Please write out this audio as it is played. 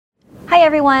Hi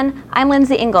everyone, I'm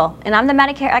Lindsay Engel, and I'm the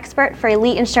Medicare expert for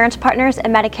Elite Insurance Partners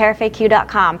and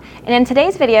MedicareFAQ.com. And in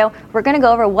today's video, we're going to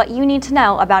go over what you need to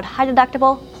know about high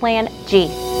deductible Plan G.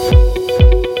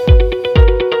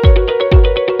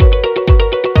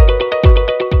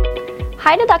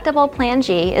 High deductible Plan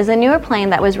G is a newer plan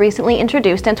that was recently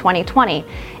introduced in 2020.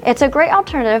 It's a great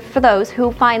alternative for those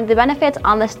who find the benefits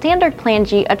on the standard Plan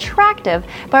G attractive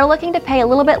but are looking to pay a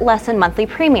little bit less in monthly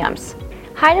premiums.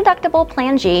 High deductible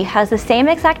Plan G has the same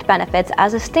exact benefits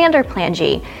as a standard Plan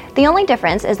G. The only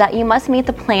difference is that you must meet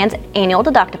the plan's annual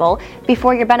deductible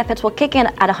before your benefits will kick in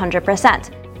at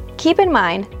 100%. Keep in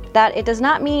mind that it does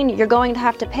not mean you're going to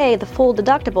have to pay the full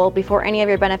deductible before any of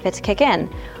your benefits kick in.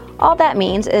 All that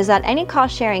means is that any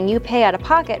cost sharing you pay out of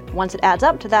pocket, once it adds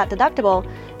up to that deductible,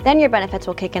 then your benefits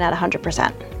will kick in at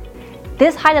 100%.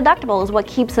 This high deductible is what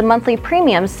keeps the monthly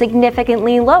premiums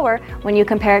significantly lower when you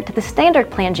compare it to the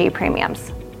standard Plan G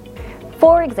premiums.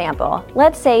 For example,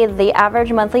 let's say the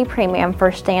average monthly premium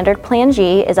for standard Plan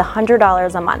G is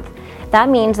 $100 a month. That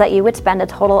means that you would spend a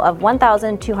total of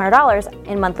 $1,200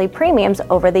 in monthly premiums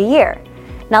over the year.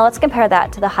 Now let's compare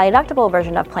that to the high deductible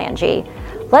version of Plan G.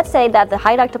 Let's say that the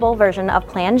high deductible version of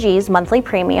Plan G's monthly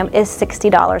premium is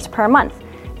 $60 per month.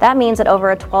 That means that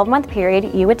over a 12-month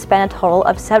period, you would spend a total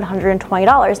of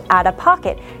 $720 out of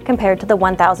pocket compared to the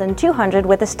 $1,200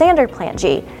 with the standard Plan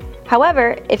G.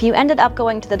 However, if you ended up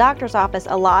going to the doctor's office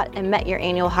a lot and met your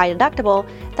annual high deductible,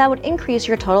 that would increase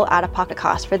your total out-of-pocket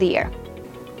cost for the year.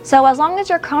 So as long as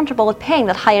you're comfortable with paying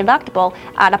that high deductible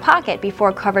out of pocket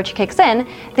before coverage kicks in,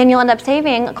 then you'll end up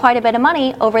saving quite a bit of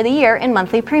money over the year in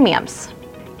monthly premiums.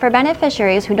 For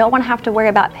beneficiaries who don't want to have to worry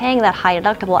about paying that high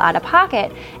deductible out of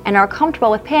pocket and are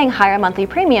comfortable with paying higher monthly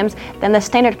premiums, then the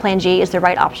standard Plan G is the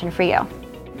right option for you.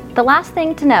 The last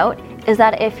thing to note is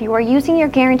that if you are using your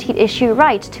guaranteed issue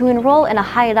rights to enroll in a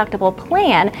high deductible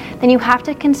plan, then you have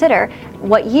to consider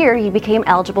what year you became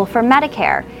eligible for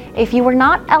Medicare. If you were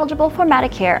not eligible for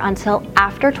Medicare until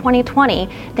after 2020,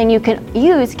 then you can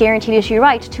use guaranteed issue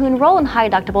rights to enroll in high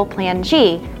deductible Plan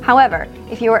G. However,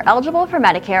 if you were eligible for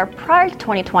Medicare prior to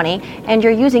 2020 and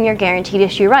you're using your guaranteed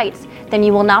issue rights, then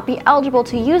you will not be eligible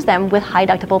to use them with high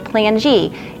deductible Plan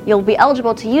G. You'll be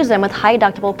eligible to use them with high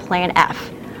deductible Plan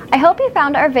F. I hope you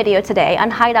found our video today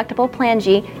on high deductible Plan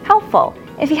G helpful.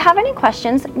 If you have any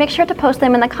questions, make sure to post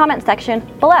them in the comment section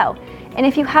below. And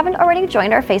if you haven't already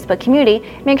joined our Facebook community,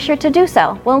 make sure to do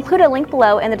so. We'll include a link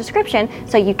below in the description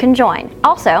so you can join.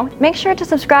 Also, make sure to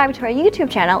subscribe to our YouTube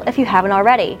channel if you haven't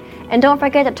already. And don't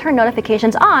forget to turn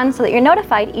notifications on so that you're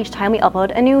notified each time we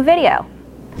upload a new video.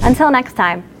 Until next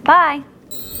time, bye!